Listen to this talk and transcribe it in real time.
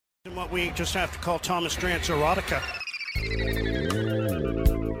And what we just have to call Thomas Drancer erotica.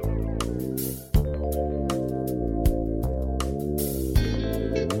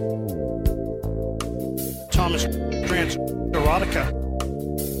 Thomas Drancer erotica.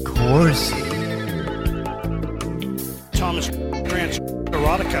 Corsi. Thomas Drancer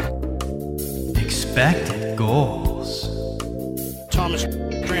erotica. Expected goals. Thomas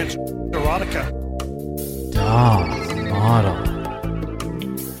Drancer erotica. Dolls model.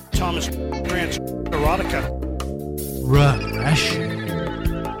 Thomas Drancer erotica. Regression.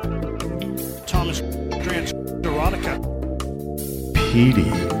 Thomas Drancer erotica. PDO.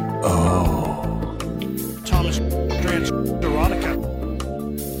 Thomas Drancer erotica.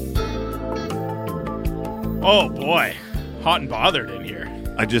 Oh boy, hot and bothered in here.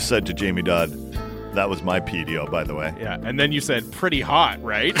 I just said to Jamie Dodd, that was my PDO, by the way. Yeah, and then you said pretty hot,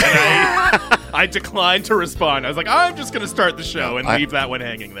 right? And I declined to respond. I was like, I'm just going to start the show and leave that one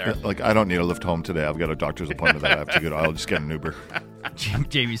hanging there. Like, I don't need a lift home today. I've got a doctor's appointment that I have to go to. I'll just get an Uber.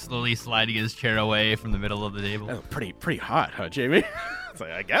 Jamie slowly sliding his chair away from the middle of the table. Oh, pretty hot, huh, Jamie? It's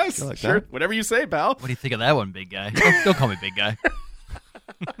like, I guess. Like sure, that? whatever you say, pal. What do you think of that one, big guy? Don't call me big guy.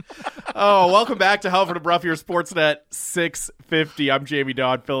 Oh, welcome back to Halford and Bruff, your Sportsnet 650. I'm Jamie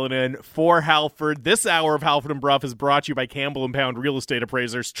Dodd filling in for Halford. This hour of Halford and Bruff is brought to you by Campbell & Pound Real Estate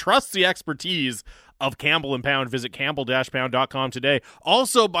Appraisers. Trust the expertise of Campbell & Pound. Visit campbell-pound.com today.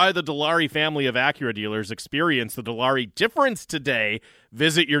 Also by the Dilawri family of Acura dealers. Experience the Dilawri difference today.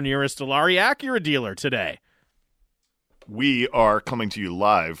 Visit your nearest Dilawri Acura dealer today. We are coming to you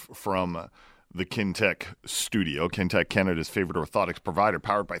live from the Kintec studio. Kintec, Canada's favorite orthotics provider,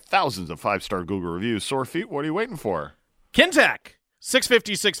 powered by thousands of five-star Google reviews. Sore feet, what are you waiting for? Kintec.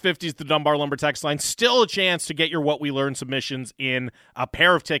 650 is the Dunbar Lumber text line. Still a chance to get your What We Learned submissions in. A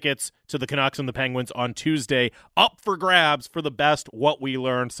pair of tickets to the Canucks and the Penguins on Tuesday. Up for grabs for the best What We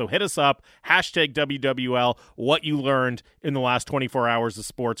Learned. So hit us up. Hashtag WWL. What you learned in the last 24 hours of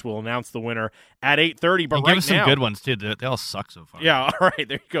sports. We'll announce the winner at 8:30. But And right give us some now, good ones, too. They all suck so far. Yeah, all right.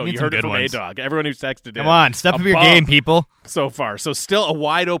 There you go. Need You some heard it good from ones. A-Dog. Everyone who's texted Come in. on, step up your Above game, people. so far. So still a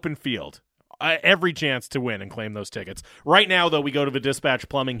wide open field. Every chance to win and claim those tickets. Right now, though, we go to the Dispatch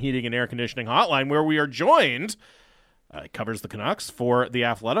Plumbing, Heating, and Air Conditioning Hotline, where we are joined. Covers the Canucks for The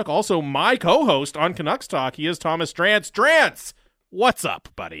Athletic. Also, my co-host on Canucks Talk, he is Thomas Drance. Drance, what's up,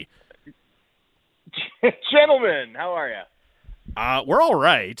 buddy? Gentlemen, how are you? We're all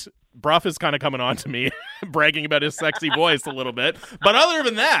right. Bruff is kind of coming on to me, bragging about his sexy voice a little bit. But other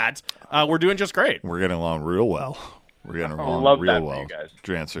than that, we're doing just great. We're getting along real well. We're getting along love real that for well. you guys.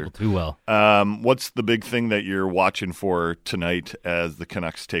 Drancer. Too well. What's the big thing that you're watching for tonight as the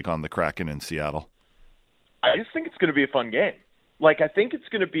Canucks take on the Kraken in Seattle? I just think it's going to be a fun game. Like, I think it's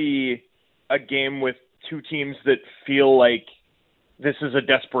going to be a game with two teams that feel like this is a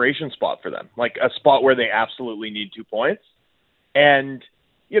desperation spot for them, like a spot where they absolutely need 2 points. And,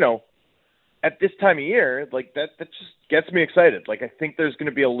 you know, at this time of year, like that just gets me excited. Like, I think there's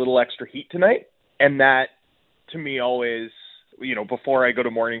going to be a little extra heat tonight, and that, to me, always, you know, before I go to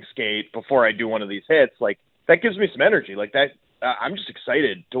morning skate, before I do one of these hits, like, that gives me some energy. Like, that, I'm just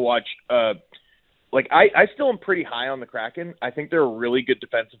excited to watch. Like, I still am pretty high on the Kraken. I think they're a really good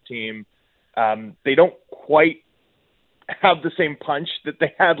defensive team. They don't quite have the same punch that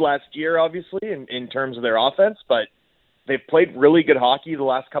they had last year, obviously, in terms of their offense, but they've played really good hockey the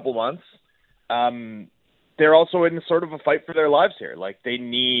last couple months. They're also in sort of a fight for their lives here. Like, they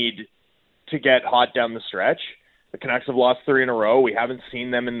need to get hot down the stretch. The Canucks have lost 3 in a row. We haven't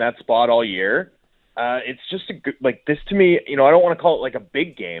seen them in that spot all year. It's just a good, like, this to me, you know, I don't want to call it like a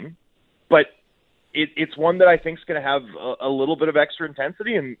big game, but it's one that I think is going to have a little bit of extra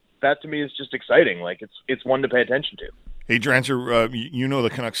intensity, and that to me is just exciting. Like, it's one to pay attention to. Hey, Drancer, you know the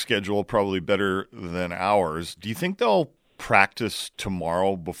Canucks schedule probably better than ours. Do you think they'll practice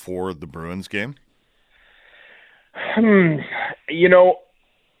tomorrow before the Bruins game? You know,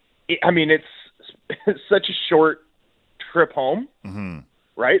 I mean, it's such a short trip home,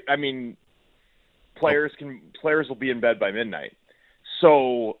 right? I mean, players will be in bed by midnight,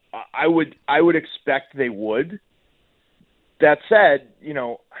 so I would expect they would. That said, you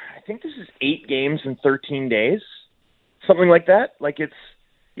know, I think this is 8 games in 13 days, something like that. Like, it's,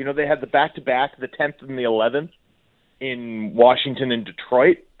 you know, they had the back-to-back, the 10th and the 11th in Washington and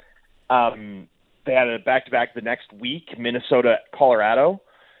Detroit. They had a back-to-back the next week, Minnesota, Colorado.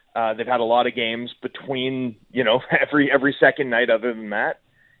 They've had a lot of games between, you know, every second night other than that.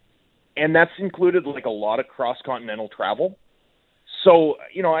 And that's included, like, a lot of cross-continental travel. So,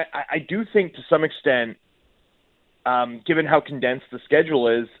 you know, I do think to some extent, given how condensed the schedule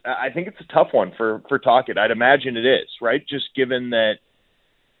is, I think it's a tough one for Tocchet. I'd imagine it is, right? Just given that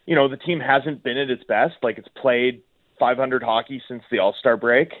the team hasn't been at its best. Like, it's played 500 hockey since the All-Star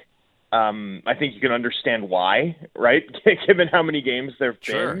break. I think you can understand why, right? Given how many games there have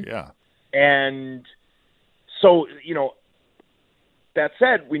been. Sure, yeah. And so, that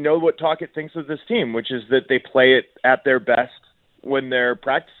said, we know what Tocchet thinks of this team, which is that they play it at their best when they're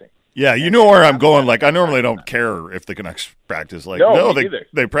practicing. Yeah, you know where I'm going. Like, I normally don't care if the Canucks practice. Like, no,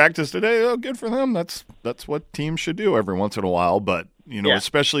 they practice today. Oh, good for them. That's what teams should do every once in a while. But,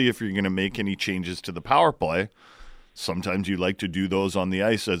 especially if you're going to make any changes to the power play, sometimes you like to do those on the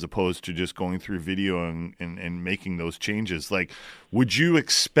ice as opposed to just going through video and making those changes. Like, would you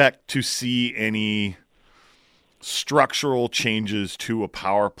expect to see any structural changes to a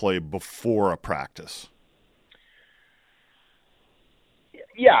power play before a practice?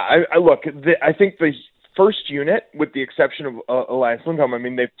 Yeah, I look. I think the first unit, with the exception of Elias Lindholm, I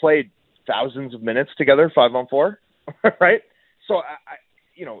mean, they've played thousands of minutes together, 5-on-4, right? So,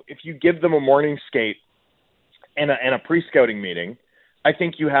 if you give them a morning skate and a pre-scouting meeting, I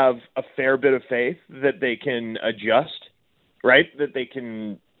think you have a fair bit of faith that they can adjust, right? That they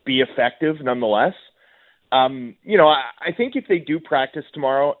can be effective nonetheless. I think if they do practice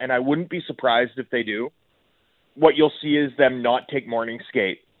tomorrow, and I wouldn't be surprised if they do, what you'll see is them not take morning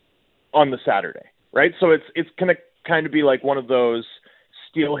skate on the Saturday, right? So it's going to kind of be like one of those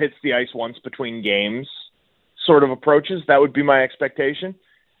steel hits the ice once between games sort of approaches. That would be my expectation.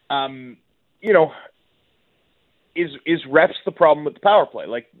 Is reps the problem with the power play?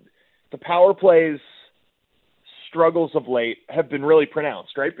 Like, the power play's struggles of late have been really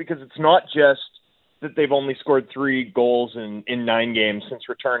pronounced, right? Because it's not just that they've only scored 3 goals in 9 games since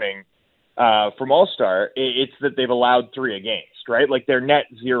returning from All-Star. It's that they've allowed 3 against, right? Like, they're net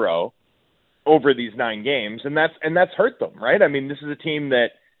 0 over these 9 games, and that's hurt them, right? I mean, this is a team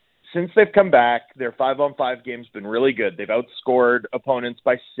that, since they've come back, their 5-on-5 game's been really good. They've outscored opponents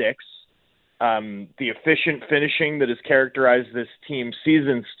by 6. The efficient finishing that has characterized this team's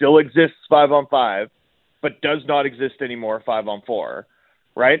season still exists 5-on-5, but does not exist anymore 5-on-4,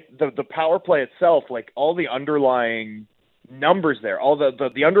 right? The power play itself, like, all the underlying numbers there, all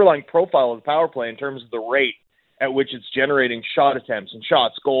the underlying profile of the power play in terms of the rate at which it's generating shot attempts and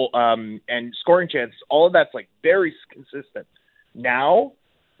shots, goal, and scoring chances, all of that's, like, very consistent now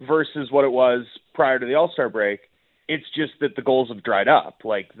versus what it was prior to the All-Star break. It's just that the goals have dried up.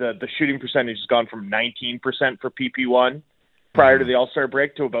 Like, the shooting percentage has gone from 19% for PP1 prior to the All-Star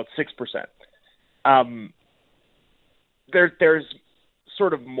break to about 6%. There's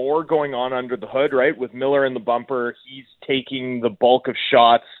sort of more going on under the hood, right? With Miller in the bumper, he's taking the bulk of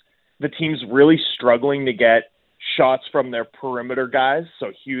shots. The team's really struggling to get shots from their perimeter guys.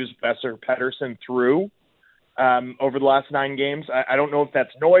 So Hughes, Besser, Pettersson through over the last 9 games. I don't know if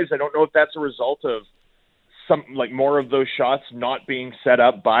that's noise. I don't know if that's a result of some, like, more of those shots not being set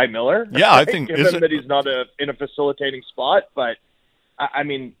up by Miller. Yeah, I think given that he's not in a facilitating spot, but I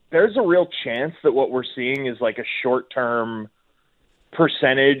mean, there's a real chance that what we're seeing is like a short-term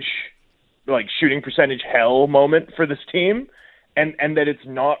percentage, like shooting percentage hell moment for this team, and that it's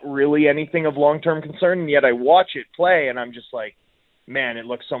not really anything of long-term concern. And yet I watch it play, and I'm just like, man, it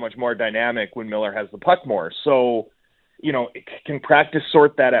looks so much more dynamic when Miller has the puck more. So, can practice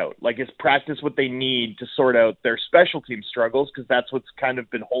sort that out? Like, is practice what they need to sort out their special team struggles? Because that's what's kind of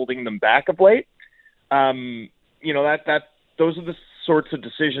been holding them back of late. Those are the sorts of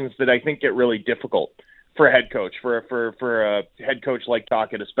decisions that I think get really difficult for a head coach, for a head coach like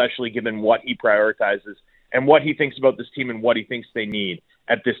Tocchet, especially given what he prioritizes and what he thinks about this team and what he thinks they need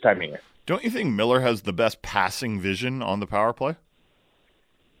at this time of year. Don't you think Miller has the best passing vision on the power play?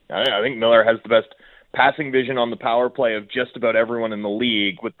 I think Miller has the best passing vision on the power play of just about everyone in the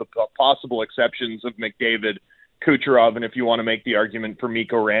league, with the possible exceptions of McDavid, Kucherov, and if you want to make the argument for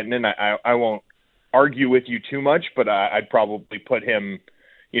Mikko Rantanen, I won't argue with you too much, but I'd probably put him,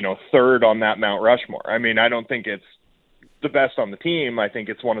 third on that Mount Rushmore. I mean, I don't think it's the best on the team. I think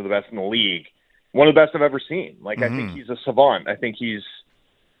it's one of the best in the league. One of the best I've ever seen. Like, I think he's a savant. I think he's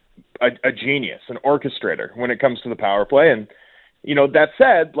a genius, an orchestrator when it comes to the power play. And, that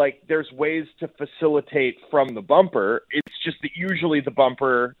said, like, there's ways to facilitate from the bumper. It's just that usually the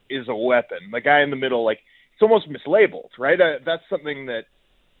bumper is a weapon. The guy in the middle, like, it's almost mislabeled, right? That's something that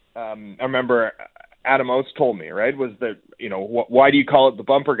I remember Adam Oates told me, right, was that, why do you call it the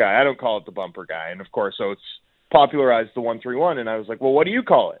bumper guy? I don't call it the bumper guy. And, of course, Oates popularized the 1-3-1, and I was like, well, what do you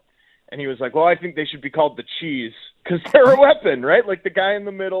call it? And he was like, well, I think they should be called the cheese because they're a weapon, right? Like, the guy in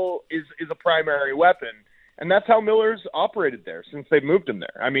the middle is a primary weapon. And that's how Miller's operated there since they moved him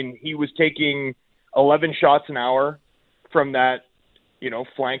there. I mean, he was taking 11 shots an hour from that,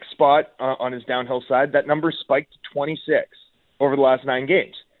 flank spot on his downhill side. That number spiked to 26 over the last 9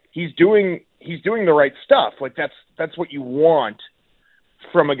 games. he's doing the right stuff. Like that's what you want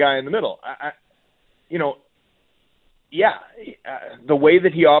from a guy in the middle. The way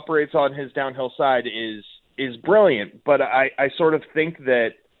that he operates on his downhill side is brilliant. But I sort of think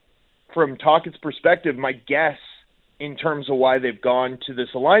that from Tocchet's perspective, my guess in terms of why they've gone to this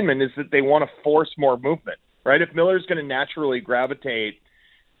alignment is that they want to force more movement, right? If Miller's going to naturally gravitate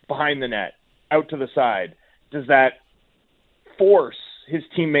behind the net, out to the side, does that force his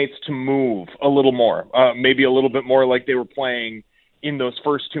teammates to move a little more, maybe a little bit more like they were playing in those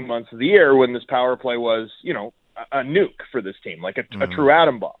first 2 months of the year when this power play was, a nuke for this team, like a true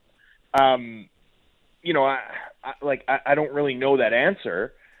atom bomb. I don't really know that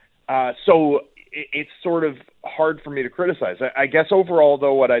answer. So it's sort of hard for me to criticize. I guess overall,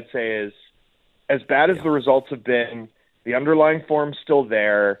 though, what I'd say is, as bad as the results have been, the underlying form's still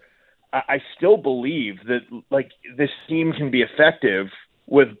there. I still believe that this team can be effective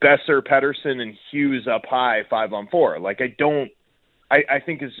with Besser, Pettersson, and Hughes up high 5-on-4. I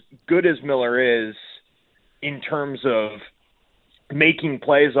think as good as Miller is in terms of making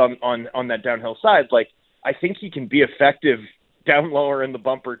plays on that downhill side, I think he can be effective down lower in the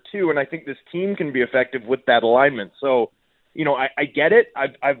bumper too, and I think this team can be effective with that alignment. So, I get it.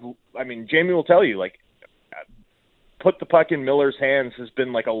 Jamie will tell you, put the puck in Miller's hands has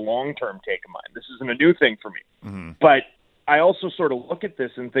been a long-term take of mine. This isn't a new thing for me. Mm-hmm. But I also sort of look at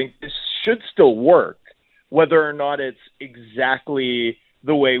this and think this should still work, whether or not it's exactly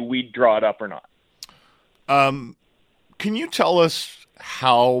the way we draw it up or not. Can you tell us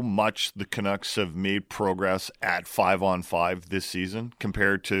how much the Canucks have made progress at 5-on-5 this season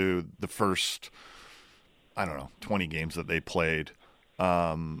compared to the first, 20 games that they played,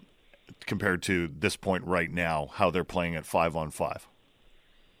 compared to this point right now, how they're playing at 5-on-5?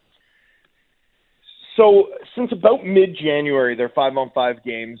 So since about mid-January, their 5-on-5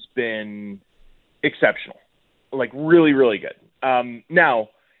 game's been exceptional, really, really good. Now,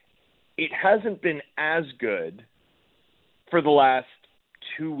 it hasn't been as good for the last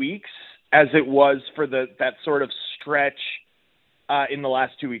 2 weeks as it was for that sort of stretch in the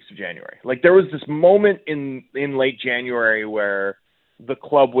last 2 weeks of January. There was this moment in late January where the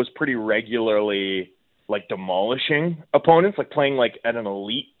club was pretty regularly demolishing opponents, playing at an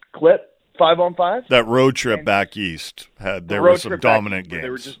elite clip 5-on-5. That road trip back east there were some dominant games. They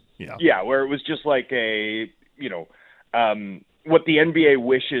were just, where it was just what the NBA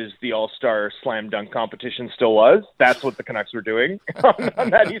wishes the All-Star Slam Dunk competition still was. That's what the Canucks were doing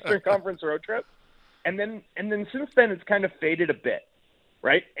on that Eastern Conference road trip. And then since then, it's kind of faded a bit,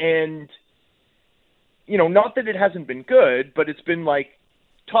 right? And, not that it hasn't been good, but it's been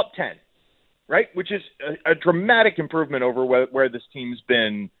top 10, right? Which is a dramatic improvement over where this team's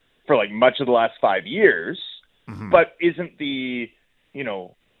been for much of the last 5 years, but isn't the,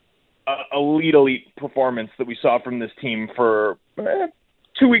 elite performance that we saw from this team for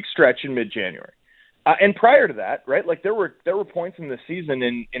 2 week stretch in mid-January. And prior to that, right, there were points in the season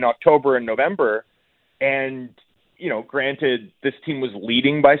in October and November, and, granted, this team was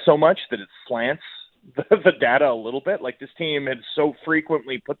leading by so much that it slants the data a little bit. This team had so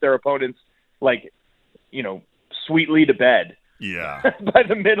frequently put their opponents, sweetly to bed. Yeah. By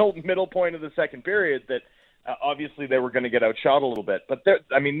the middle point of the second period that obviously they were going to get outshot a little bit. But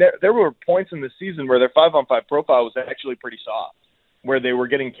there were points in the season where their 5-on-5 profile was actually pretty soft, where they were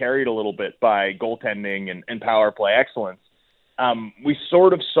getting carried a little bit by goaltending and power play excellence. We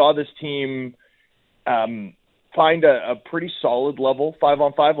sort of saw this team find a pretty solid level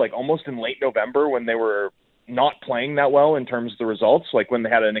 5-on-5, almost in late November when they were not playing that well in terms of the results, when they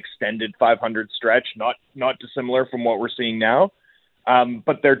had an extended 500 stretch, not dissimilar from what we're seeing now.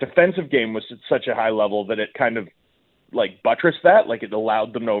 But their defensive game was at such a high level that it kind of buttressed that, it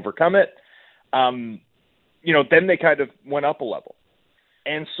allowed them to overcome it. Then they kind of went up a level.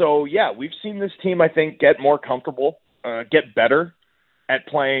 And so, we've seen this team, I think, get more comfortable, get better at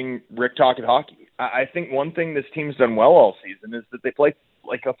playing Rick Tocchet hockey. I think one thing this team's done well all season is that they play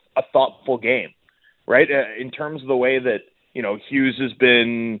a thoughtful game, right? In terms of the way that, Hughes has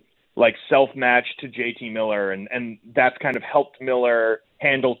been self-matched to JT Miller, and that's kind of helped Miller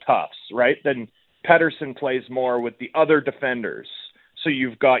handle toughs, right? Then Pettersson plays more with the other defenders. So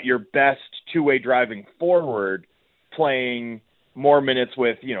you've got your best two-way driving forward playing more minutes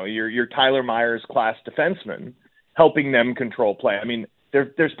with, your Tyler Myers class defenseman, helping them control play.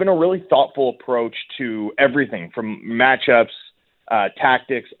 There's been a really thoughtful approach to everything from matchups,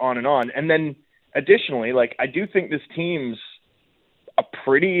 tactics, on and on. And then additionally, I do think this team's a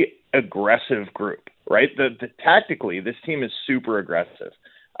pretty aggressive group, right? The tactically, this team is super aggressive.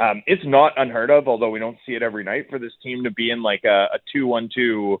 It's not unheard of, although we don't see it every night, for this team to be in like a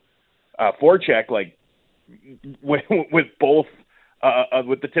 2-1-2 forecheck, like with both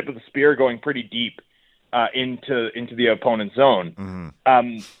with the tip of the spear going pretty deep into the opponent's zone.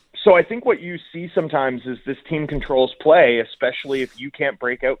 So I think what you see sometimes is this team controls play, especially if you can't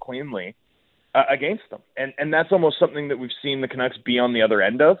break out cleanly against them. And that's almost something that we've seen the Canucks be on the other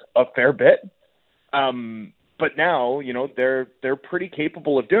end of a fair bit. But now, you know, they're pretty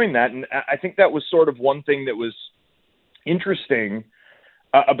capable of doing that. And I think that was sort of one thing that was interesting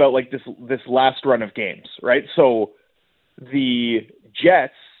about like this last run of games, right? So the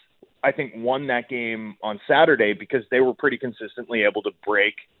Jets, I think, won that game on Saturday because they were pretty consistently able to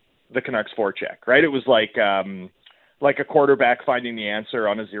break the Canucks forecheck, right? It was like a quarterback finding the answer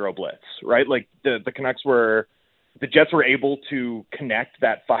on a zero blitz, right? Like the Jets were able to connect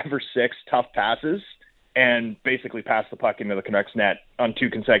that 5 or 6 tough passes and basically pass the puck into the Canucks net on 2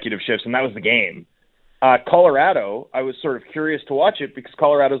 consecutive shifts, and that was the game. Colorado, I was sort of curious to watch it because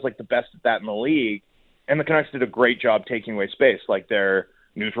Colorado's like the best at that in the league, and the Canucks did a great job taking away space. Like their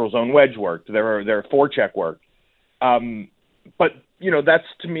neutral zone wedge worked, their forecheck worked. But, you know, that's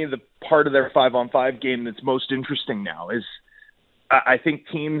to me the part of their 5-on-5 game that's most interesting now is I think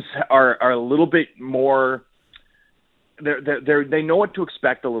teams are a little bit more they know what to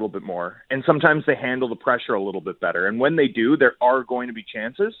expect a little bit more, and sometimes they handle the pressure a little bit better. And when they do, there are going to be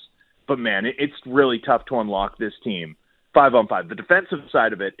chances. But, man, it's really tough to unlock this team 5-on-5. The defensive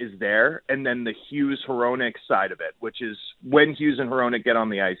side of it is there, and then the Hughes-Hronek side of it, which is when Hughes and Hronek get on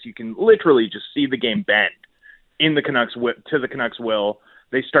the ice, you can literally just see the game bend in the Canucks to the Canucks' will.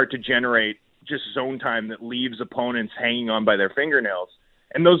 They start to generate just zone time that leaves opponents hanging on by their fingernails.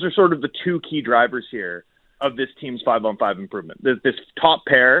 And those are sort of the 2 key drivers here of this team's 5-on-5 improvement. This top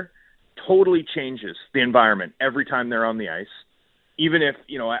pair totally changes the environment every time they're on the ice. Even if,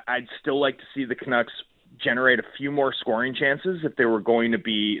 you know, I'd still like to see the Canucks generate a few more scoring chances if they were going to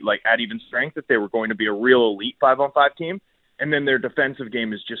be, like, at even strength, if they were going to be a real elite 5-on-5 team. And then their defensive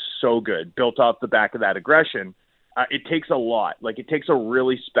game is just so good, built off the back of that aggression. It takes a lot. Like, it takes a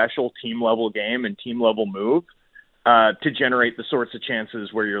really special team-level game and team-level move to generate the sorts of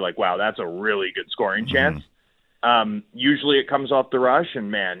chances where you're like, wow, that's a really good scoring chance. Usually it comes off the rush,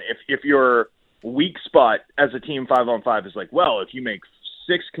 and man, if your weak spot as a team 5-on-5 is like, well, if you make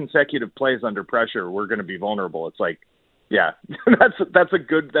 6 consecutive plays under pressure, we're going to be vulnerable. It's like, yeah, that's a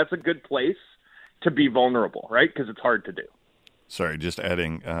good place to be vulnerable, right? Because it's hard to do. Sorry, just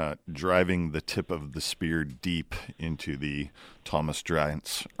adding, driving the tip of the spear deep into the Thomas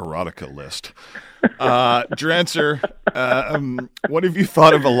Drance erotica list. Drancer, what have you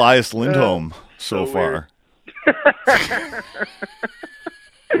thought of Elias Lindholm so far?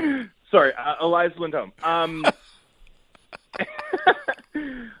 Sorry, Elias Lindholm.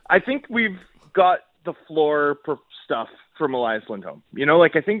 I think we've got the floor stuff from Elias Lindholm. You know,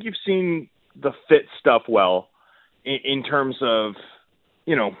 like I think you've seen the fit stuff well in terms of,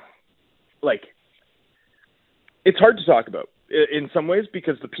 you know, like it's hard to talk about in some ways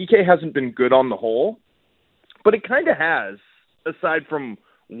because the PK hasn't been good on the whole, but it kind of has, aside from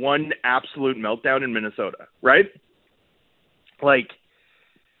one absolute meltdown in Minnesota, right? Like,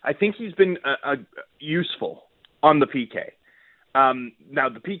 I think he's been useful on the PK. Now,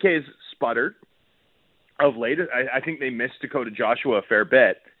 the PK's sputtered of late. I think they missed Dakota Joshua a fair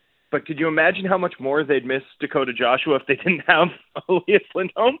bit. But could you imagine how much more they'd miss Dakota Joshua if they didn't have Elias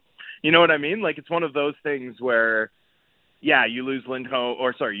Lindholm? You know what I mean? Like, it's one of those things where, yeah, you lose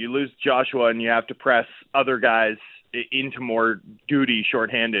you lose Joshua and you have to press other guys into more duty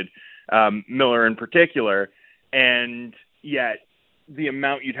shorthanded, Miller in particular. And yet the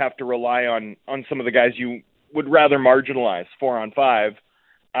amount you'd have to rely on some of the guys you would rather marginalize 4-on-5,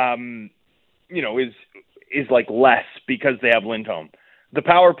 you know, is like less because they have Lindholm. The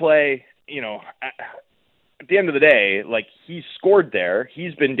power play, you know, at the end of the day, like he's scored there,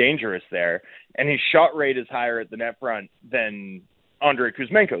 he's been dangerous there, and his shot rate is higher at the net front than Andrei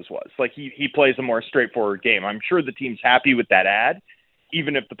Kuzmenko's was. Like he plays a more straightforward game. I'm sure the team's happy with that ad,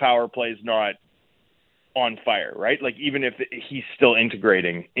 even if the power play is not on fire, right? Like even if he's still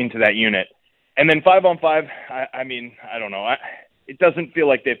integrating into that unit. And then 5-on-5, I mean, I don't know. It doesn't feel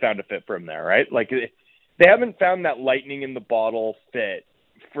like they found a fit for him there, right? Like they haven't found that lightning in the bottle fit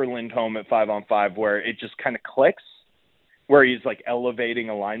for Lindholm at 5-on-5 where it just kind of clicks, where he's like elevating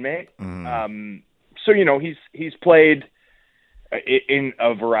a line mate. So, you know, he's played in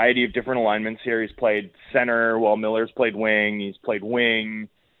a variety of different alignments here. He's played center while Miller's played wing. He's played wing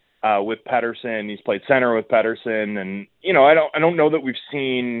with Pettersson. He's played center with Pettersson. And, you know, I don't know that we've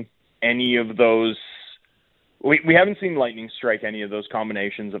seen any of those we haven't seen Lightning strike any of those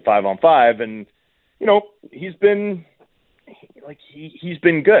combinations of 5-on-5, and he's been he's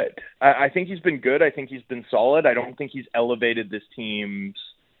been good. I think he's been good. I think he's been solid. I don't think he's elevated this team's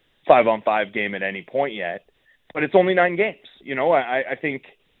 5-on-5 game at any point yet, but it's only 9 games. I think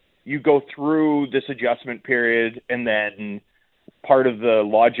you go through this adjustment period, and then part of the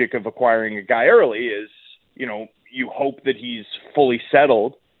logic of acquiring a guy early is, you hope that he's fully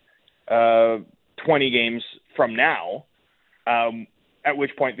settled 20 games from now, at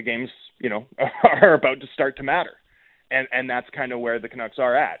which point the games, are about to start to matter. And that's kind of where the Canucks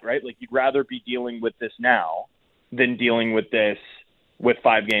are at, right? Like, you'd rather be dealing with this now than dealing with this with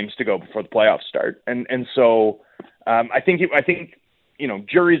 5 games to go before the playoffs start. And so I think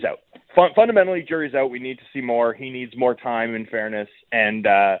jury's out. Fundamentally, jury's out. We need to see more. He needs more time, in fairness. And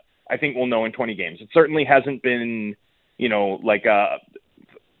I think we'll know in 20 games. It certainly hasn't been, like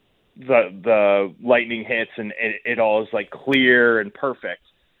the Lightning hits and it all is like clear and perfect.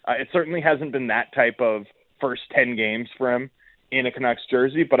 It certainly hasn't been that type of first 10 games for him in a Canucks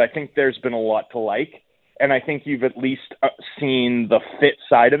jersey, but I think there's been a lot to like. And I think you've at least seen the fit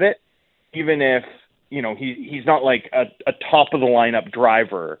side of it, even if, he's not like a top of the lineup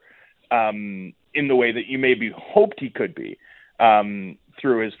driver in the way that you maybe hoped he could be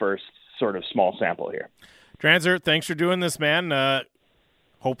through his first sort of small sample here. Drancer, thanks for doing this, man.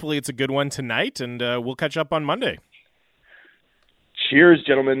 Hopefully it's a good one tonight, and we'll catch up on Monday. Cheers,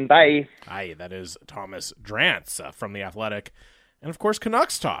 gentlemen. Bye. Hi, that is Thomas Drance from The Athletic. And, of course,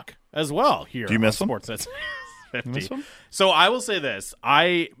 Canucks talk as well here. Do you miss on them? Sportsnet 50. Miss them? So I will say this.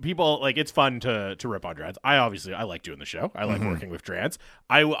 It's fun to rip on Drance. I like doing the show. I like working with Drance.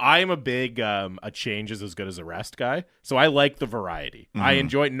 I am a big a change is as good as a rest guy. So I like the variety. I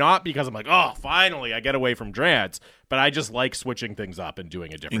enjoy it, not because I'm like, oh, finally I get away from Drance, but I just like switching things up and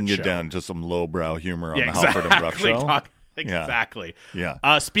doing a different show. You can get down to some lowbrow humor on the Halford and Bruff show. Exactly.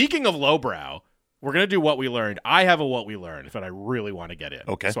 Yeah. Speaking of lowbrow, we're going to do what we learned. I have a what we learned that I really want to get in.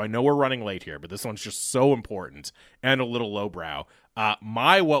 Okay. So I know we're running late here, but this one's just so important and a little lowbrow.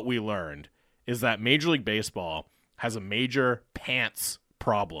 My what we learned is that Major League Baseball has a major pants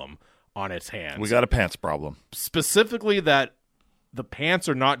problem on its hands. We got a pants problem. Specifically that the pants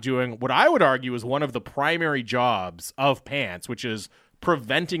are not doing what I would argue is one of the primary jobs of pants, which is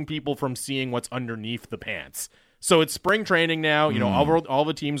preventing people from seeing what's underneath the pants. So it's spring training now. All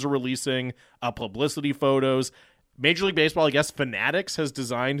the teams are releasing publicity photos. Major League Baseball, I guess Fanatics has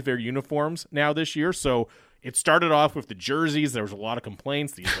designed their uniforms now this year. So it started off with the jerseys. There was a lot of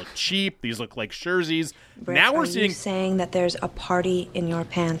complaints. These look cheap. These look like jerseys. Brett, now we're are you saying that there's a party in your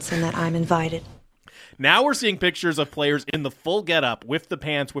pants and that I'm invited? Now we're seeing pictures of players in the full getup with the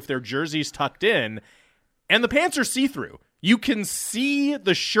pants, with their jerseys tucked in, and the pants are see-through. You can see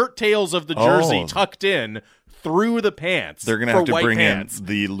the shirt tails of the jersey tucked in through the pants. They're going to have to bring pants. in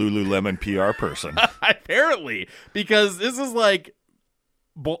the Lululemon PR person. Apparently, because this is like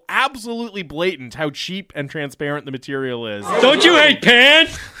absolutely blatant how cheap and transparent the material is. Don't you hate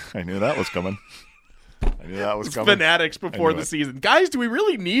pants? I knew that was coming. Fanatics before the season. Guys, do we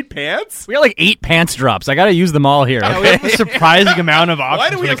really need pants? We got like 8 pants drops. I got to use them all here. Yeah, we have a surprising amount of options. Why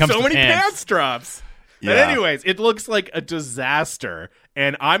do we when have it comes so to many pants. pants drops? Yeah. But anyways, it looks like a disaster.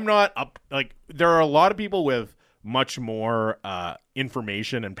 And I'm not there are a lot of people with much more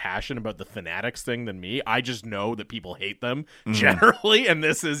information and passion about the Fanatics thing than me. I just know that people hate them generally, and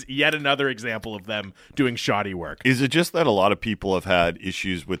this is yet another example of them doing shoddy work. Is it just that a lot of people have had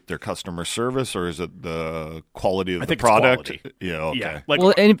issues with their customer service, or is it the quality of the product? It's quality. Yeah, okay. Yeah,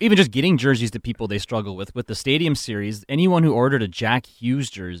 Well, and even just getting jerseys to people they struggle with the Stadium Series, anyone who ordered a Jack Hughes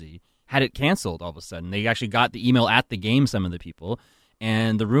jersey had it canceled all of a sudden. They actually got the email at the game, some of the people,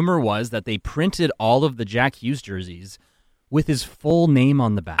 and the rumor was that they printed all of the Jack Hughes jerseys with his full name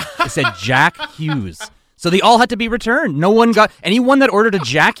on the back. It said Jack Hughes. So they all had to be returned. Anyone that ordered a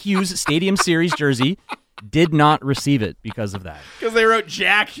Jack Hughes Stadium Series jersey did not receive it because of that. Because they wrote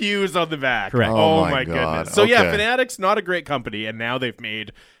Jack Hughes on the back. Correct. Oh my God. goodness. So Okay. yeah, Fanatics, not a great company, and now they've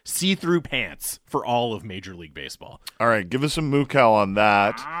made see-through pants for all of Major League Baseball. All right, give us some moo cow on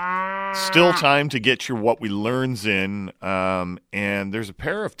that. Still time to get your what we learns in, and there's a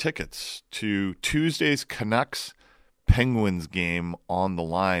pair of tickets to Tuesday's Canucks Penguins game on the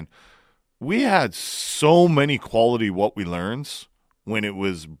line. We had so many quality what we learns when it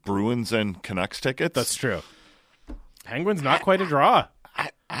was Bruins and Canucks tickets. That's true. Penguins not quite a draw.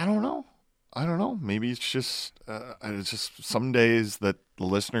 I don't know. Maybe it's just some days that the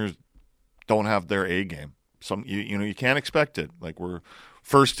listeners don't have their A game. You can't expect it. Like, we're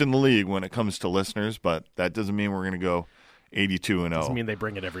first in the league when it comes to listeners, but that doesn't mean we're going to go 82-0. Doesn't mean they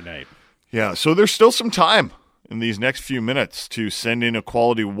bring it every night. Yeah, so there's still some time. in these next few minutes to send in a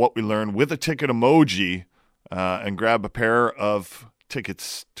quality what we learned with a ticket emoji and grab a pair of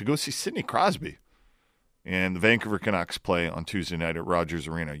tickets to go see Sidney Crosby and the Vancouver Canucks play on Tuesday night at Rogers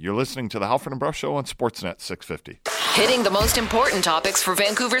Arena. You're listening to the Halford and Bruff Show on Sportsnet 650. Hitting the most important topics for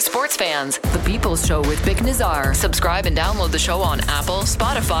Vancouver sports fans. The People's Show with Vic Nazar. Subscribe and download the show on Apple,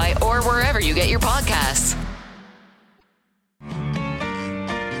 Spotify, or wherever you get your podcasts.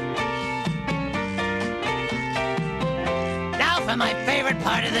 Now for my favorite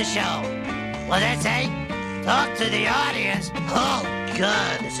part of the show. What's that say? Talk to the audience. Oh,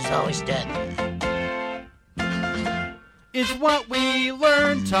 God, this is always dead. It's what we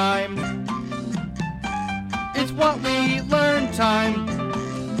learn time. It's what we learn time.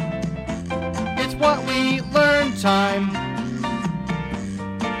 It's what we learn time.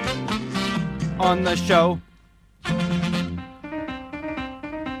 On the show.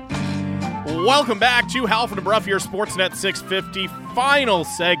 Welcome back to Halford and Bruff, your Sportsnet 650 final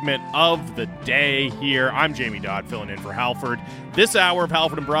segment of the day here. I'm Jamie Dodd, filling in for Halford. This hour of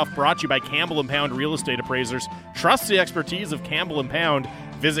Halford and Bruff brought to you by Campbell & Pound Real Estate Appraisers. Trust the expertise of Campbell & Pound.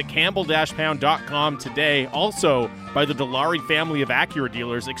 Visit campbell-pound.com today. Also, by the Dilawri family of Acura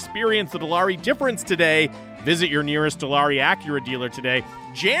dealers. Experience the Dilawri difference today. Visit your nearest Dilawri Acura dealer today.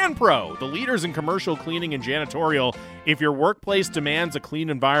 JanPro, the leaders in commercial cleaning and janitorial. If your workplace demands a clean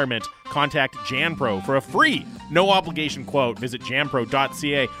environment, contact JanPro for a free, no-obligation quote. Visit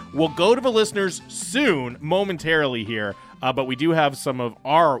janpro.ca. We'll go to the listeners soon, momentarily here, but we do have some of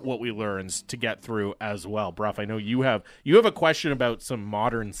our what we learns to get through as well. Bruff, I know you have a question about some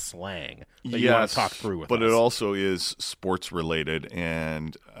modern slang that you want to talk through with us. But it also is sports related,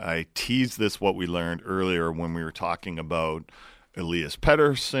 and I teased this what we learned earlier when we were talking about Elias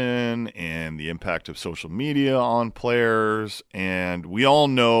Pettersson and the impact of social media on players. And we all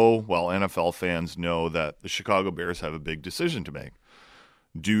know, well, NFL fans know that the Chicago Bears have a big decision to make.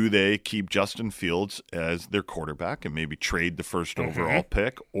 Do they keep Justin Fields as their quarterback and maybe trade the first overall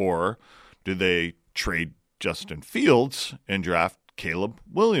pick, or do they trade Justin Fields and draft Caleb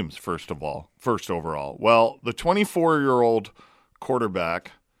Williams first overall? Well, the 24-year-old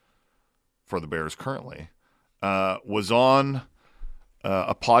quarterback for the Bears currently was on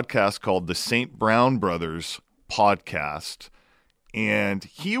a podcast called the St. Brown Brothers podcast, and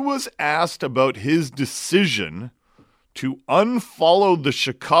he was asked about his decision to unfollow the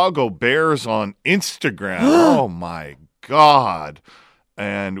Chicago Bears on Instagram. Oh, my God.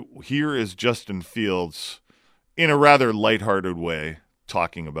 And here is Justin Fields in a rather lighthearted way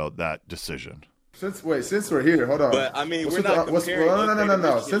talking about that decision. Since we're here, hold on. But I mean, we're not comparing.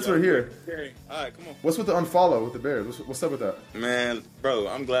 No. Since we're here, all right, come on. What's with the unfollow with the Bears? What's up with that? Man, bro,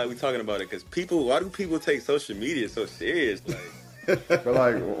 I'm glad we're talking about it because why do people take social media so serious? Like, but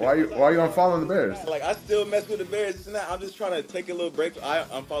like, why are you unfollowing the Bears? Like, I still mess with the Bears. I'm just trying to take a little break. I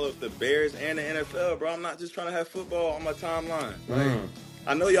unfollow the Bears and the NFL, bro. I'm not just trying to have football on my timeline. Like,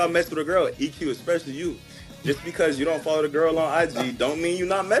 I know y'all mess with a girl, EQ, especially you. Just because you don't follow the girl on IG don't mean you're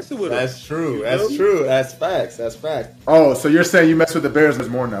not messing with her. That's true. That's true. That's facts. That's facts. Oh, so you're saying you mess with the Bears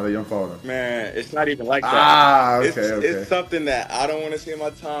more now that you unfollow them? Man, it's not even like that. Okay. It's something that I don't want to see in my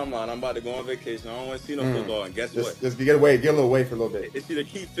timeline. I'm about to go on vacation. I don't want to see no football. And guess what? Just get a little away for a little bit. It's either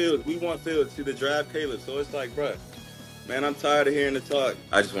keep Fields. We want Fields. It's either draft Caleb. So it's like, bruh, man, I'm tired of hearing the talk.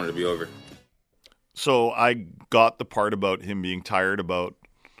 I just wanted to be over. So I got the part about him being tired about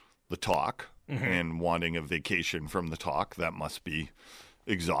the talk. And wanting a vacation from the talk. That must be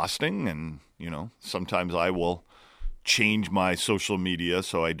exhausting. And, sometimes I will change my social media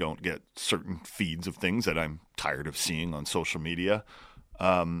so I don't get certain feeds of things that I'm tired of seeing on social media.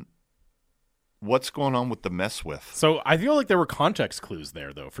 What's going on with the mess with? So I feel like there were context clues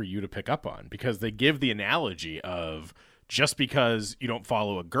there, though, for you to pick up on, because they give the analogy of just because you don't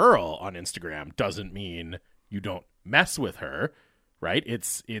follow a girl on Instagram doesn't mean you don't mess with her. Right?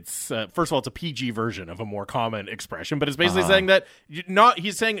 It's first of all, it's a PG version of a more common expression, but it's basically saying that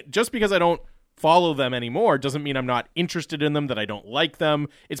he's saying just because I don't follow them anymore doesn't mean I'm not interested in them, that I don't like them.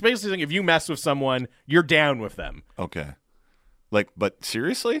 It's basically saying if you mess with someone, you're down with them. Okay. But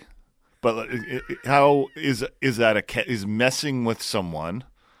seriously? But how is that is messing with someone?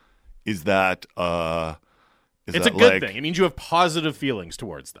 Is that it's a good thing. It means you have positive feelings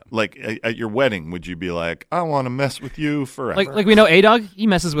towards them. Like at your wedding, would you be like, I want to mess with you forever? Like we know A-Dog, he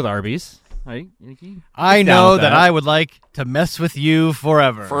messes with Arby's. Right? I know that I would like to mess with you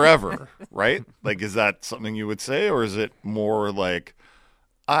forever. Forever, right? Like, is that something you would say? Or is it more like,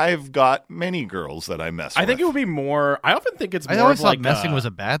 I've got many girls that I mess with? I think it would be more, I often think it's more I always like thought messing was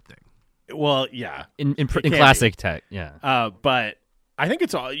a bad thing. Well, yeah. In classic tech, yeah. But I think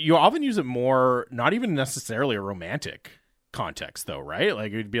you often use it more, not even necessarily a romantic context, though, right?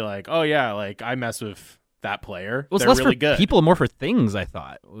 Like, it'd be like, oh, yeah, like, I mess with that player. Well, it's They're less really for good. people, more for things, I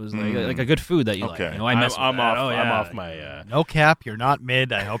thought. It was like a good food that you like. Okay. You know, I mess with I'm that. off, Oh, I'm yeah. off my... No cap, you're not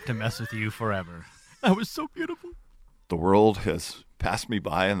mid. I hope to mess with you forever. That was so beautiful. The world has passed me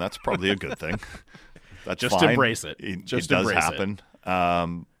by, and that's probably a good thing. That's Just fine. embrace it. It Just does embrace happen.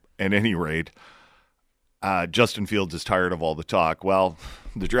 At any rate, Justin Fields is tired of all the talk. Well,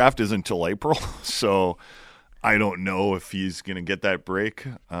 the draft isn't until April, so I don't know if he's going to get that break.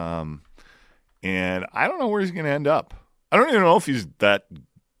 And I don't know where he's going to end up. I don't even know if he's that.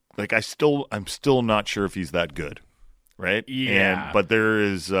 Like, I'm still not sure if he's that good, right? Yeah. But there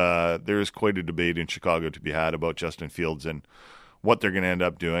is quite a debate in Chicago to be had about Justin Fields and what they're going to end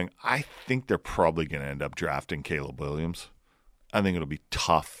up doing. I think they're probably going to end up drafting Caleb Williams. I think it'll be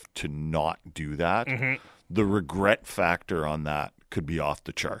tough to not do that. Mm-hmm. The regret factor on that could be off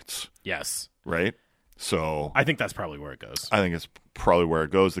the charts. Yes. Right? So I think that's probably where it goes. I think it's probably where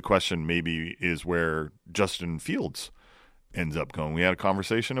it goes. The question maybe is where Justin Fields ends up going. We had a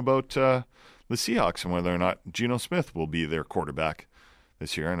conversation about the Seahawks and whether or not Geno Smith will be their quarterback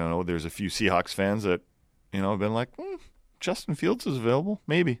this year. And I know there's a few Seahawks fans that, have been like, Justin Fields is available.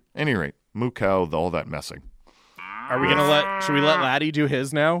 Maybe. Any rate, moo cow, all that messing. Are we should we let Laddie do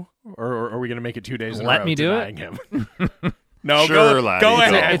his now? Or are we going to make it 2 days in a row Let me do denying it? him? No, Sure, go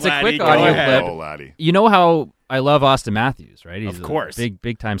Laddie, ahead. It's a Laddie, quick go audio ahead. clip. Oh, Laddie. You know how I love Austin Matthews, right? He's Of course. a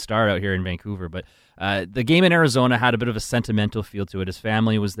big time star out here in Vancouver. But the game in Arizona had a bit of a sentimental feel to it. His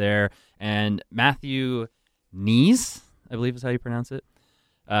family was there, and Matthew Nees, I believe is how you pronounce it.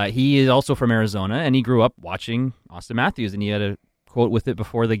 He is also from Arizona, and he grew up watching Austin Matthews, and he had a quote with it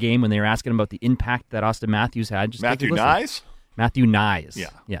before the game when they were asking him about the impact that Austin Matthews had. Just Matthew take a listen. Nyes? Matthew Nyes. Yeah.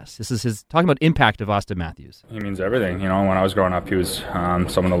 Yes. This is his talking about impact of Austin Matthews. He means everything. When I was growing up, he was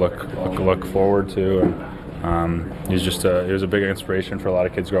someone to look forward to, and he was a big inspiration for a lot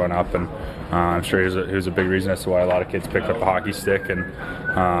of kids growing up, and I'm sure he was a big reason as to why a lot of kids picked up a hockey stick, and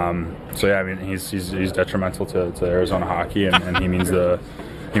he's detrimental to Arizona hockey, and he means a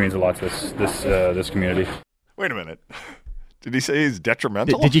lot to this community. Wait a minute. Did he say he's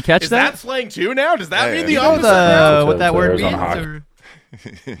detrimental? Did you catch Is that slang too now? Does that mean the know opposite? what that word means? Arizona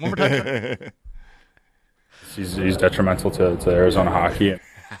Or... One more time. He's detrimental to Arizona hockey.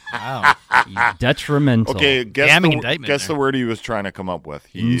 Wow. Detrimental. Okay, guess Damning indictment the there. word he was trying to come up with.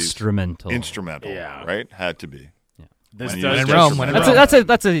 Instrumental. Instrumental, Yeah. right? Had to be. This When does you in use Rome, when in detrimental.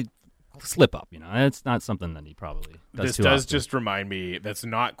 That's a slip up. It's not something that he probably does This too does often. just remind me that's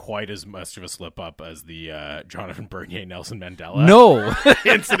not quite as much of a slip up as the Jonathan Bernier Nelson Mandela No.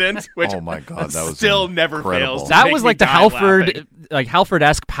 incident, which Oh my God, that was still never incredible. fails. to That make was me like the die laughing.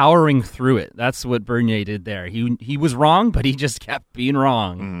 Halford-esque powering through it. That's what Bernier did there. He was wrong, but he just kept being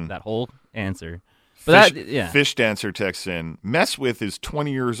wrong. That whole answer. But Fish Dancer texts in, mess with is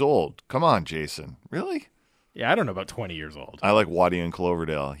 20 years old. Come on, Jason. Really? Yeah, I don't know about 20 years old. I like Waddy and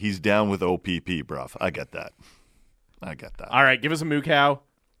Cloverdale. He's down with OPP, bruv. I get that. All right, give us a moo cow.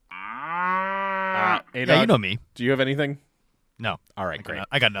 Yeah, you know me. Do you have anything? No. All right, great.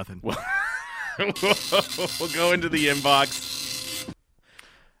 I got nothing. We'll go into the inbox.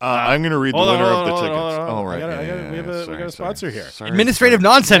 I'm going to read the winner of the tickets. Oh, right. we have a sponsor here. Administrative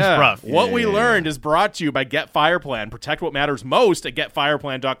nonsense, Yeah. bruv. What we learned is brought to you by Get Fire Plan. Protect what matters most at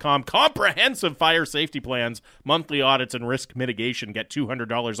getfireplan.com. Comprehensive fire safety plans, monthly audits, and risk mitigation. Get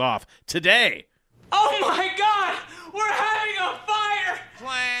 $200 off today. Oh my God! We're having a fire!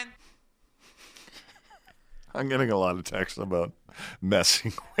 Plan. I'm getting a lot of texts about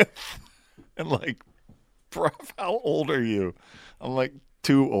messing with. And like, bruv, how old are you? I'm like,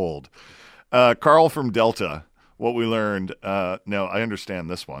 too old. Carl from Delta, what we learned. Now, I understand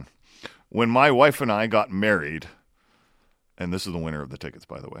this one. When my wife and I got married, and this is the winner of the tickets,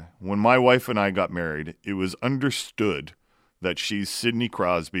 by the way. When my wife and I got married, it was understood that she's Sidney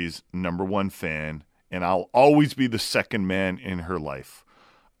Crosby's #1 fan, and I'll always be the second man in her life.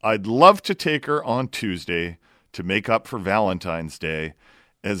 I'd love to take her on Tuesday to make up for Valentine's Day,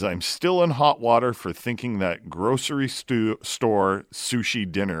 as I'm still in hot water for thinking that grocery store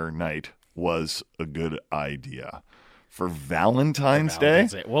sushi dinner night was a good idea. For Valentine's Day?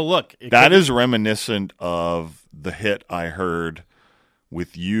 Well, look. That is reminiscent of the hit I heard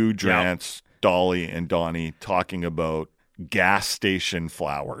with you, Drance, Dolly, and Donnie talking about gas station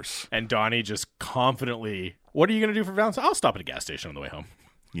flowers. And Donnie just confidently, what are you going to do for Valentine's? I'll stop at a gas station on the way home.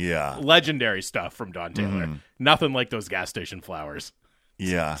 Yeah. Legendary stuff from Don Taylor. Nothing like those gas station flowers.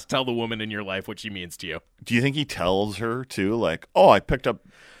 Yeah. Just tell the woman in your life what she means to you. Do you think he tells her too? Like, oh, I picked up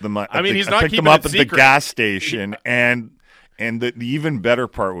the money. I mean, he's not I picked keeping them up it at secret. the gas station, and And the even better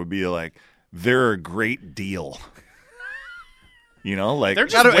part would be like, they're a great deal. You know, like They're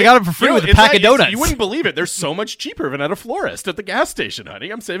just I got them for free with a pack of donuts. You wouldn't believe it. They're so much cheaper than at a florist at the gas station, honey.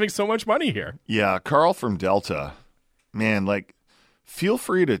 I'm saving so much money here. Yeah, Carl from Delta, man, like, feel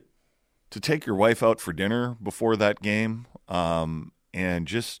free to take your wife out for dinner before that game, and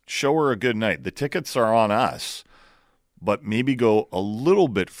just show her a good night. The tickets are on us, but maybe go a little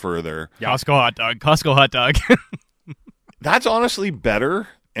bit further. Costco hot dog. That's honestly better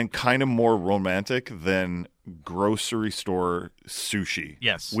and kind of more romantic than grocery store sushi.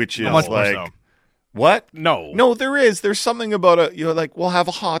 Yes. Which is Much more like, so. what? No, there is. There's something about like we'll have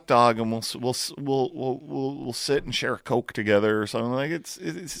a hot dog and we'll sit and share a Coke together or something. Like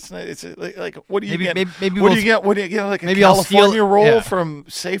it's like what do you get? Maybe what do you get? What do you get? Like maybe a I'll California steal- roll yeah. from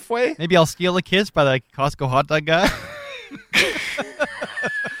Safeway? Maybe I'll steal a kiss by the Costco hot dog guy.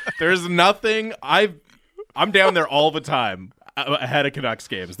 There's nothing. I'm down there all the time ahead of Canucks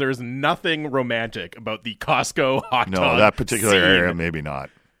games. There's nothing romantic about the Costco hot dog. No, that particular scene. area maybe not.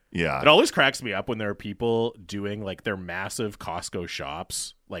 Yeah. It always cracks me up when there are people doing like their massive Costco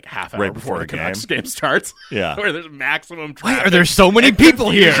shops like half hour Right before the before the Canucks game starts. Yeah. Where there's maximum Why traffic. are there so many and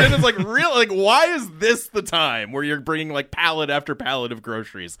people here? confusion. It's like real. Like, why is this the time where you're bringing like pallet after pallet of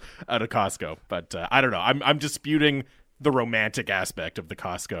groceries out of Costco? But I don't know. I'm disputing the romantic aspect of the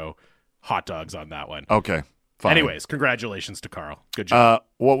Costco hot dogs on that one. Okay. Fine. Anyways, congratulations to Carl. Good job.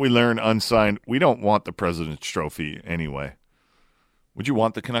 What we learned unsigned, we don't want the President's Trophy anyway. Would you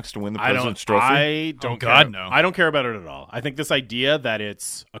want the Canucks to win the President's Trophy? I don't care. God, no. I don't care about it at all. I think this idea that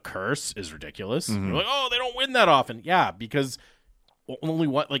it's a curse is ridiculous. Mm-hmm. You're like, oh, they don't win that often. Yeah, because only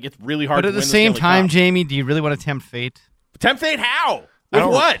it's really hard But to at win the same Stanley time, Cup. Jamie, do you really want to tempt fate? Tempt fate how? I With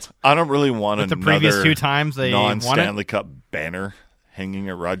don't- what? I don't really want With the another previous two times they won it? non-Stanley Cup banner hanging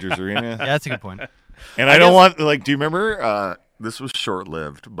at Rogers Arena. Yeah, that's a good point. And I don't want, like, do you remember, this was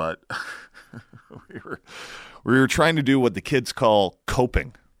short-lived, but we were trying to do what the kids call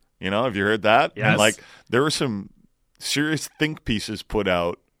coping. You know, have you heard that? Yes. And, like, there were some serious think pieces put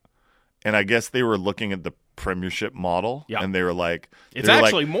out, and I guess they were looking at the Premiership model, Yeah. and they were like... It's they were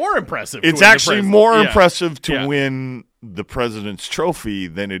actually like, more impressive. to It's win the actually President- more Yeah. impressive to Yeah. win the President's Trophy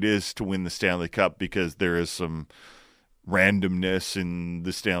than it is to win the Stanley Cup because there is some randomness in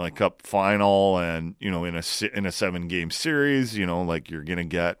the Stanley Cup final, and in a 7-game series, like you're gonna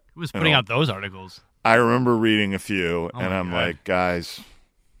get. Who was putting out those articles? I remember reading a few, and my I'm God. like, guys,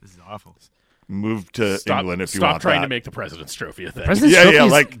 This is awful. move to England if you Stop want trying that. to make the President's Trophy a thing. President's Yeah, Trophy yeah,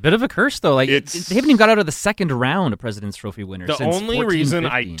 is like, a bit of a curse, though. Like it's- they haven't even got out of the second round of President's Trophy winners. The since only 14, reason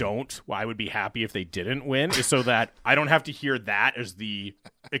 15. I would be happy if they didn't win is so that I don't have to hear that as the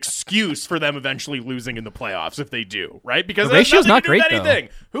excuse for them eventually losing in the playoffs if they do, right? Because The it has ratio's nothing not to do with great, though. anything.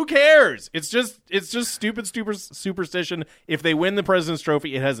 Who cares? It's just stupid superstition. If they win the President's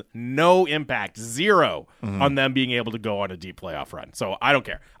Trophy, it has no impact, zero, on them being able to go on a deep playoff run. So I don't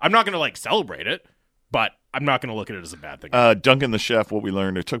care. I'm not going to celebrate it, but I'm not going to look at it as a bad thing. Duncan the chef, what we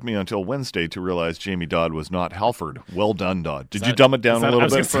learned, it took me until Wednesday to realize Jamie Dodd was not Halford. Well done, Dodd. Did you dumb it down a little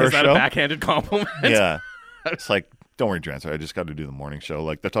bit for our Is that show? a backhanded compliment? Yeah. It's like, don't worry, Drancer, I just got to do the morning show.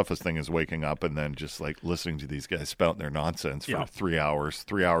 Like, the toughest thing is waking up and then just, listening to these guys spout their nonsense for 3 hours.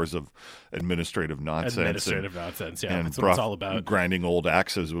 3 hours of administrative nonsense. Administrative nonsense, yeah. And That's what it's all about. grinding old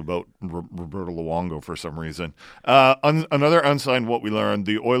axes about Roberto Luongo for some reason. Another unsigned what we learned,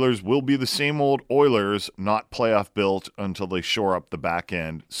 the Oilers will be the same old Oilers, not playoff built until they shore up the back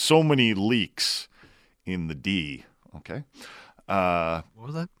end. So many leaks in the D. Okay. What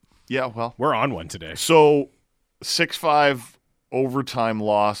was that? Yeah, well. We're on one today. So 6-5 overtime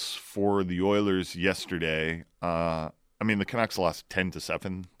loss for the Oilers yesterday. The Canucks lost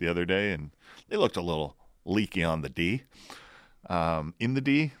 10-7 the other day, and they looked a little leaky on the D. In the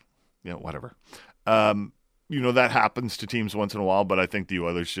D, whatever. That happens to teams once in a while, but I think the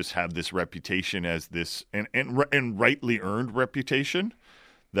Oilers just have this reputation as this, and rightly earned reputation,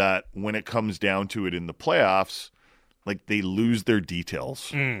 that when it comes down to it in the playoffs, they lose their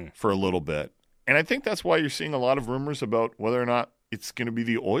details for a little bit. And I think that's why you're seeing a lot of rumors about whether or not it's going to be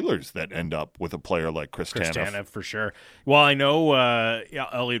the Oilers that end up with a player like Chris Tanev. For sure. Well, I know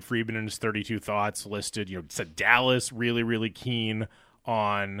Elliot Friedman in his 32 Thoughts listed, said Dallas really, really keen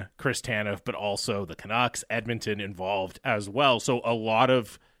on Chris Tanev, but also the Canucks, Edmonton involved as well. So a lot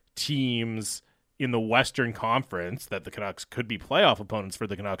of teams in the Western Conference that the Canucks could be playoff opponents for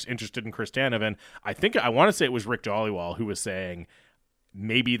the Canucks interested in Chris Tanev. And I want to say it was Rick Dollywall who was saying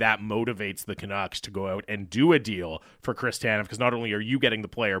maybe that motivates the Canucks to go out and do a deal for Chris Tanev, because not only are you getting the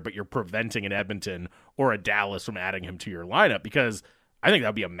player, but you're preventing an Edmonton or a Dallas from adding him to your lineup, because I think that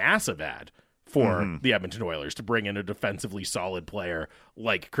would be a massive add for the Edmonton Oilers to bring in a defensively solid player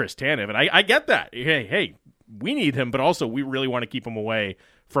like Chris Tanev. And I get that. Hey, we need him, but also we really want to keep him away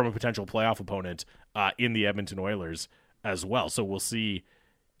from a potential playoff opponent in the Edmonton Oilers as well. So we'll see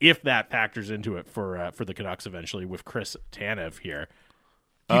if that factors into it for the Canucks eventually with Chris Tanev here.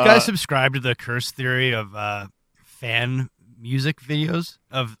 You guys subscribe to the curse theory of fan music videos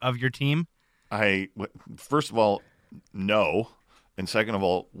of your team? First of all, no. And second of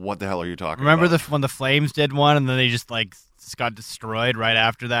all, what the hell are you talking Remember about? when the Flames did one and then they just got destroyed right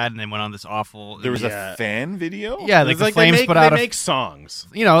after that and they went on this awful... There was a fan video? Yeah, like the Flames put out... They make songs.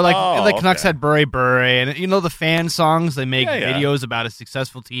 You know, like Canucks had Bury Bury, and you know the fan songs, they make Yeah. videos about a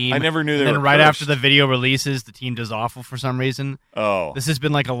successful team. I never knew they And were then right cursed. after the video releases, the team does awful for some reason. Oh. This has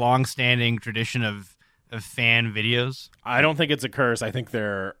been like a long-standing tradition of fan videos. I don't think it's a curse. I think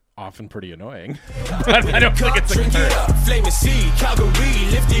they're often pretty annoying. I don't think it's a curse.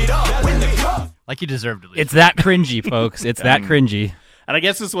 Like you deserved at least. It's that cringy, folks. It's that cringy. And I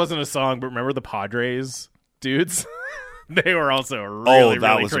guess this wasn't a song, but remember the Padres dudes? They were also really, that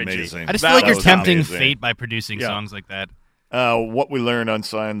really was cringy. amazing. I just feel like you're tempting amazing. fate by producing songs like that. What we learned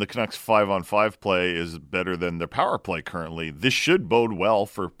unsigned, the Canucks 5-on-5 play is better than their power play currently. This should bode well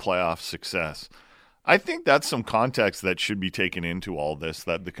for playoff success. I think that's some context that should be taken into all this,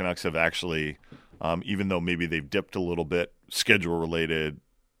 that the Canucks have actually, even though maybe they've dipped a little bit, schedule-related,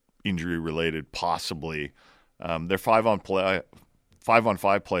 injury-related, possibly, their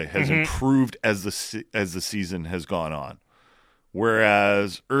 5-on-5 play has improved as the season has gone on.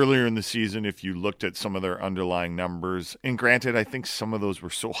 Whereas earlier in the season, if you looked at some of their underlying numbers, and granted, I think some of those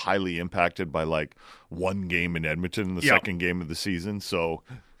were so highly impacted by like one game in Edmonton in the second game of the season, so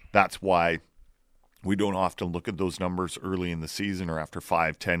that's why we don't often look at those numbers early in the season or after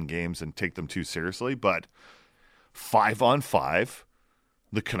 5-10 games and take them too seriously. But 5-on-5,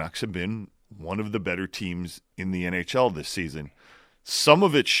 the Canucks have been one of the better teams in the NHL this season. Some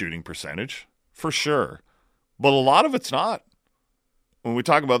of it's shooting percentage, for sure, but a lot of it's not. When we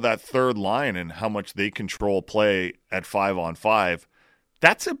talk about that third line and how much they control play at 5-on-5,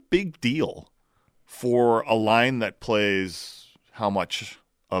 that's a big deal for a line that plays how much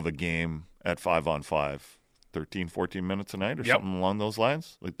of a game at 5-on-5, 13, 14 minutes a night or something along those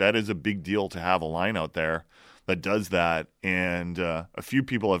lines. Like, that is a big deal to have a line out there that does that. And a few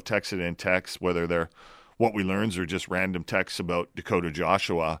people have texted in texts, whether they're what we learns or just random texts about Dakota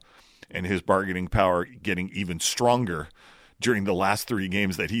Joshua and his bargaining power getting even stronger during the last 3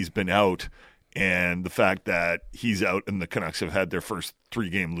 games that he's been out, and the fact that he's out and the Canucks have had their first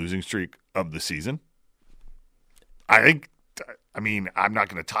 3-game losing streak of the season. I mean, I'm not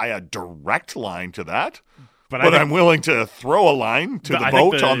going to tie a direct line to that, but I'm willing to throw a line to the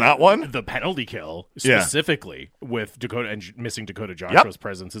boat on that one. The penalty kill, specifically with Dakota and missing Dakota Joshua's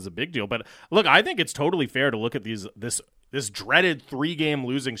presence, is a big deal. But look, I think it's totally fair to look at this dreaded 3-game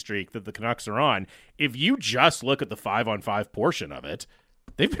losing streak that the Canucks are on. If you just look at the 5-on-5 portion of it,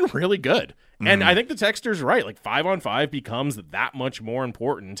 they've been really good. And I think the texter's right. Like, 5-on-5 becomes that much more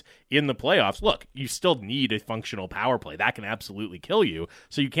important in the playoffs. Look, you still need a functional power play. That can absolutely kill you.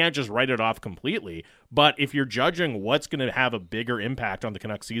 So you can't just write it off completely. But if you're judging what's going to have a bigger impact on the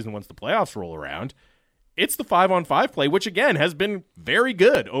Canucks season once the playoffs roll around, it's the 5-on-5 play, which, again, has been very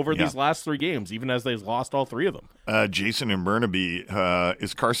good over these last 3 games, even as they've lost all 3 of them. Jason and Burnaby,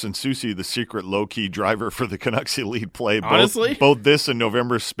 is Carson Soucy the secret low-key driver for the Canucks elite play? Honestly? Both this and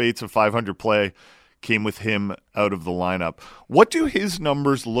November's spates of 500 play came with him out of the lineup. What do his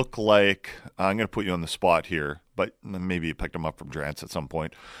numbers look like? I'm going to put you on the spot here, but maybe you picked them up from Drancer at some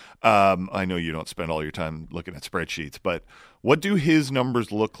point. I know you don't spend all your time looking at spreadsheets, but what do his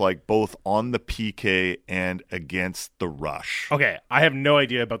numbers look like both on the PK and against the rush? Okay, I have no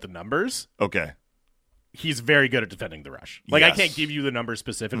idea about the numbers. Okay. He's very good at defending the rush. Like, I can't give you the numbers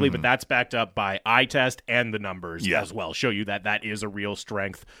specifically, but that's backed up by eye test and the numbers as well. Show you that is a real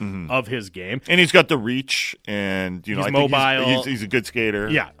strength of his game. And he's got the reach, and he's mobile. He's a good skater.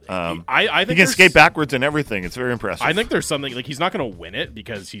 Yeah, I think he can skate backwards and everything. It's very impressive. I think there's something, like, he's not going to win it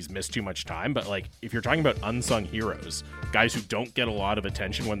because he's missed too much time. But, like, if you're talking about unsung heroes, guys who don't get a lot of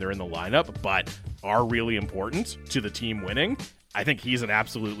attention when they're in the lineup, but are really important to the team winning, I think he's an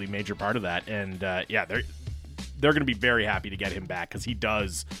absolutely major part of that. And they're going to be very happy to get him back because he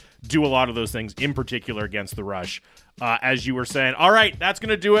does do a lot of those things, in particular against the rush, as you were saying. All right, that's going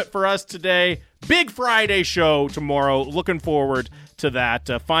to do it for us today. Big Friday show tomorrow. Looking forward to that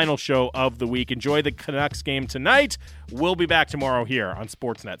final show of the week. Enjoy the Canucks game tonight. We'll be back tomorrow here on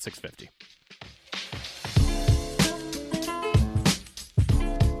Sportsnet 650.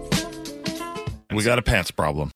 We got a pants problem.